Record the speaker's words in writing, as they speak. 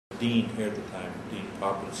dean here at the time, Dean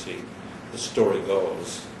Poppensee, the story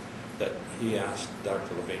goes that he asked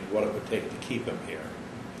Dr. Levine what it would take to keep him here.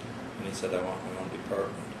 And he said, I want my own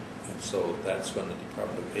department. And so that's when the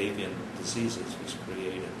Department of Avian Diseases was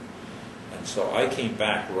created. And so I came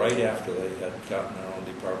back right after they had gotten their own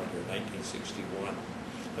department here in 1961,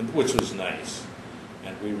 which was nice.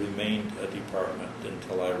 And we remained a department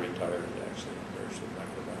until I retired, actually, in nursery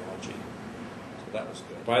microbiology. So that was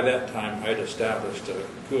good. By that time, I'd established a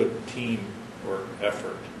good teamwork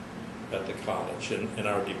effort at the college in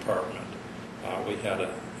our department. We had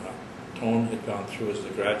Tone had gone through as a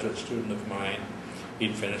graduate student of mine.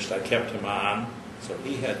 He'd finished. I kept him on. So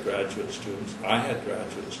he had graduate students, I had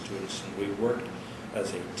graduate students, and we worked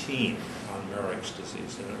as a team on Marek's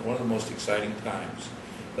disease. And one of the most exciting times,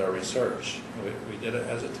 our research. We did it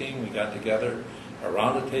as a team. We got together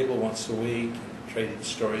around a table once a week, traded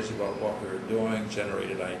stories about what we were doing,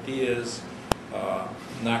 generated ideas,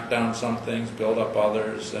 knocked down some things, built up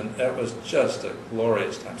others, and it was just a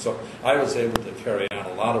glorious time. So I was able to carry on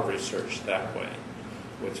a lot of research that way,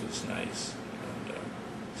 which was nice.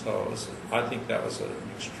 So I think that was an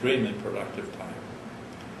extremely productive time.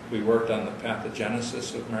 We worked on the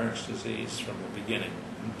pathogenesis of Marek's disease from the beginning.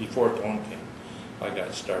 Before Tone came, I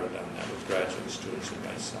got started on that with graduate students and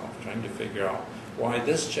myself, trying to figure out why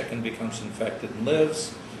this chicken becomes infected and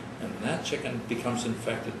lives, and that chicken becomes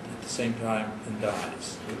infected at the same time and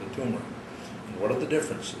dies with a tumor. And what are the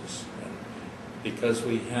differences? And because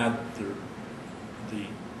we had the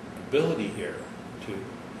ability here to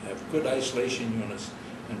have good isolation units,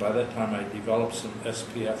 and by that time I developed some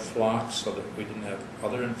SPF flocks so that we didn't have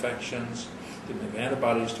other infections, didn't have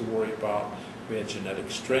antibodies to worry about. We had genetic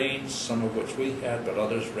strains, some of which we had, but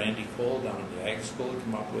others Randy Cole down in the ag school had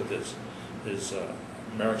come up with his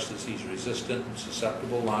Marek's disease resistant and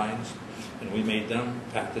susceptible lines, and we made them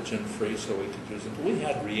pathogen free so we could use them. But we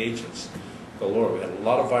had reagents galore. We had a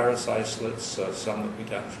lot of virus isolates, some that we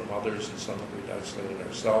got from others and some that we'd isolated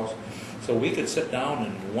ourselves. So we could sit down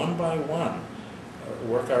and one by one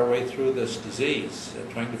work our way through this disease,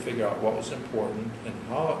 trying to figure out what was important and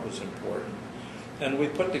how it was important. And we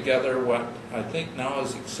put together what I think now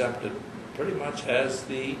is accepted pretty much as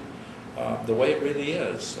the way it really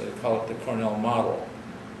is. They call it the Cornell model.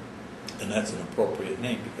 And that's an appropriate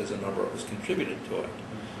name because a number of us contributed to it.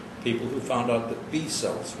 People who found out that B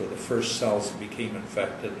cells were the first cells that became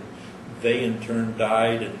infected. They in turn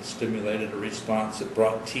died and stimulated a response that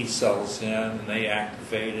brought T cells in, and they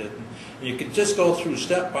activated. And you could just go through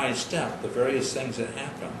step by step the various things that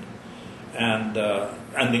happened, and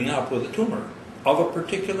ending up with a tumor of a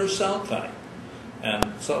particular cell type. And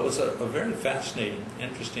so it was a very fascinating,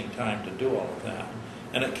 interesting time to do all of that.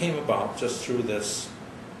 And it came about just through this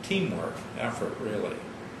teamwork effort, really.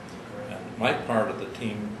 And my part of the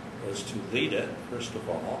team was to lead it, first of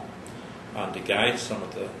all, to guide some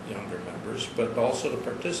of the younger members, but also to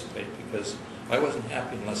participate, because I wasn't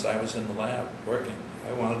happy unless I was in the lab working.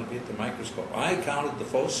 I wanted to be at the microscope. I counted the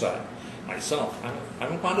foci myself. I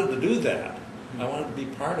wanted to do that. I wanted to be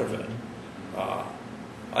part of it.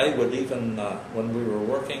 I would even, when we were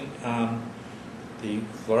working on the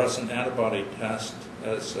fluorescent antibody test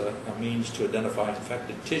as a means to identify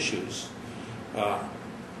infected tissues, I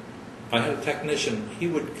had a technician. He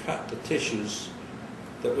would cut the tissues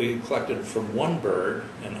that we collected from one bird,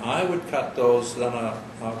 and I would cut those on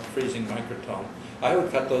a freezing microtome. I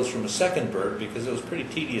would cut those from a second bird because it was pretty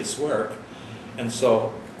tedious work, and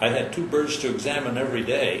so I had 2 birds to examine every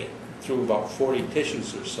day through about 40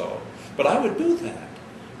 tissues or so. But I would do that,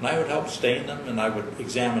 and I would help stain them, and I would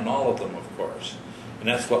examine all of them, of course. And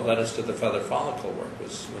that's what led us to the feather follicle work,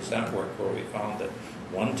 was that work where we found that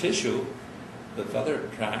one tissue, the feather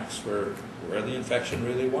tracts, were where the infection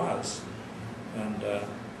really was. And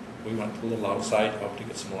we went a little outside, helped to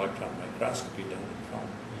get some electron microscopy done and found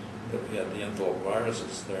that we had the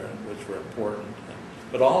enteroviruses there, which were important.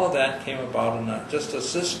 But all of that came about in just a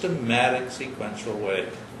systematic, sequential way.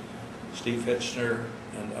 Steve Hitchner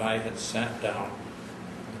and I had sat down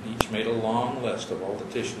and each made a long list of all the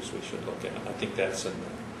tissues we should look at. I think that's in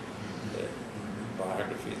the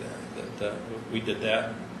biography there, that we did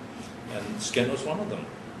that, and skin was one of them.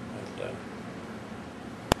 And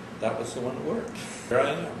that was the one that worked. Here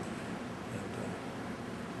I am.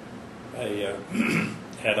 And,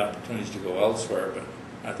 I had opportunities to go elsewhere, but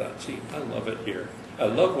I thought, gee, I love it here. I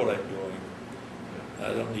love what I'm doing.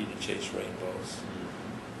 I don't need to chase rainbows,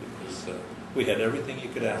 because we had everything you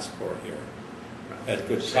could ask for here. Had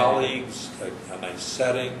good colleagues, a nice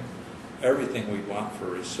setting, everything we want for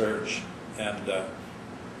research, and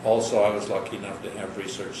also I was lucky enough to have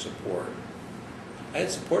research support. I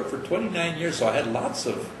had support for 29 years, so I had lots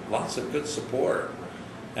of good support.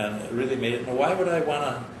 And it really made it. Now, why would I want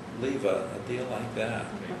to leave a deal like that?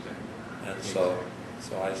 And so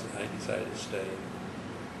I decided to stay.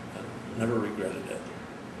 And never regretted it.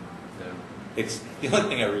 The only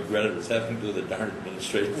thing I regretted was having to do the darn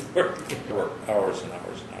administrative work. Work hours and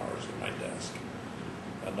hours and hours at my desk.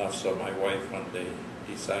 Enough so my wife one day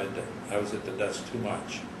decided that I was at the desk too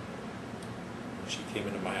much. She came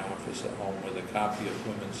into my office at home with a copy of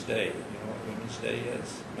Women's Day. You know what Women's Day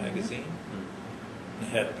is? Magazine. Mm-hmm. And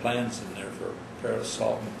it had plans in there for a pair of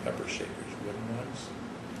salt and pepper shakers, wooden ones.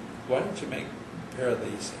 Why don't you make a pair of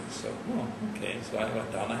these? So, okay. So I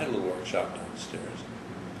went down. I had a little workshop downstairs.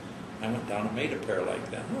 I went down and made a pair like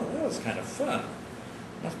that. Oh, that was kind of fun.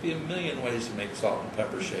 Must be a million ways to make salt and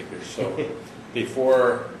pepper shakers. So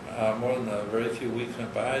before more than a very few weeks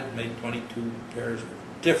went by, I'd made 22 pairs,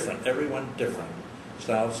 different, everyone different,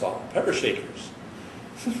 style of salt and pepper shakers.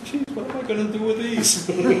 Geez, what am I going to do with these?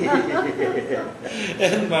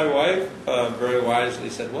 And my wife very wisely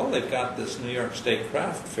said, well, they've got this New York State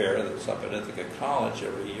Craft Fair that's up at Ithaca College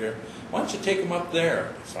every year. Why don't you take them up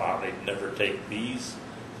there? I said, they'd never take these.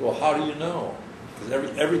 Well, how do you know?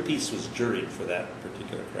 Because every piece was juried for that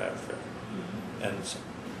particular craft fair. Mm-hmm. And so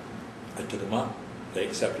I took them up. They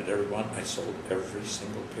accepted every one. I sold every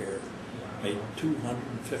single pair. Wow. Made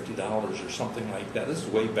 $250 or something like that. This is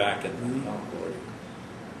way back in the Lord.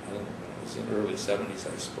 I don't know, it was in the early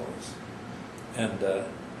 70s, I suppose. And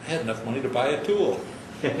I had enough money to buy a tool.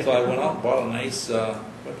 So I went out and bought a nice, what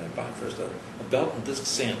did I buy first? A belt and disc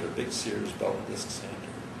sander, big Sears belt and disc sander,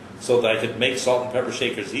 so that I could make salt and pepper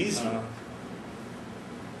shakers easy.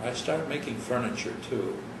 I started making furniture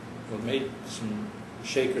too. We made some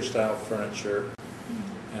shaker-style furniture,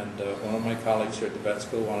 and one of my colleagues here at the vet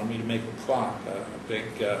school wanted me to make a clock, a big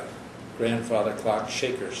grandfather clock,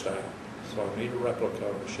 shaker-style. So I made a replica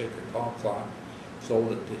of a shaker clock,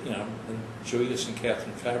 sold it to, and Julius and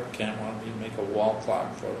Catherine Fabricant wanted me to make a wall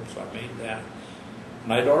clock for them, so I made that.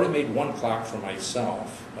 And I'd already made one clock for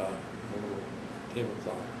myself, a little table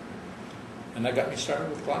clock. And that got me started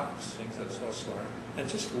with clocks, things that's so smart. And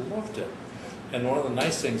just loved it. And one of the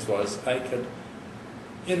nice things was I could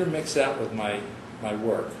intermix that with my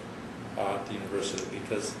work at the university,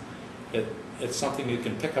 because it's something you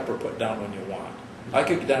can pick up or put down when you want. I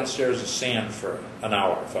could get downstairs and sand for an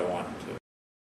hour if I wanted to.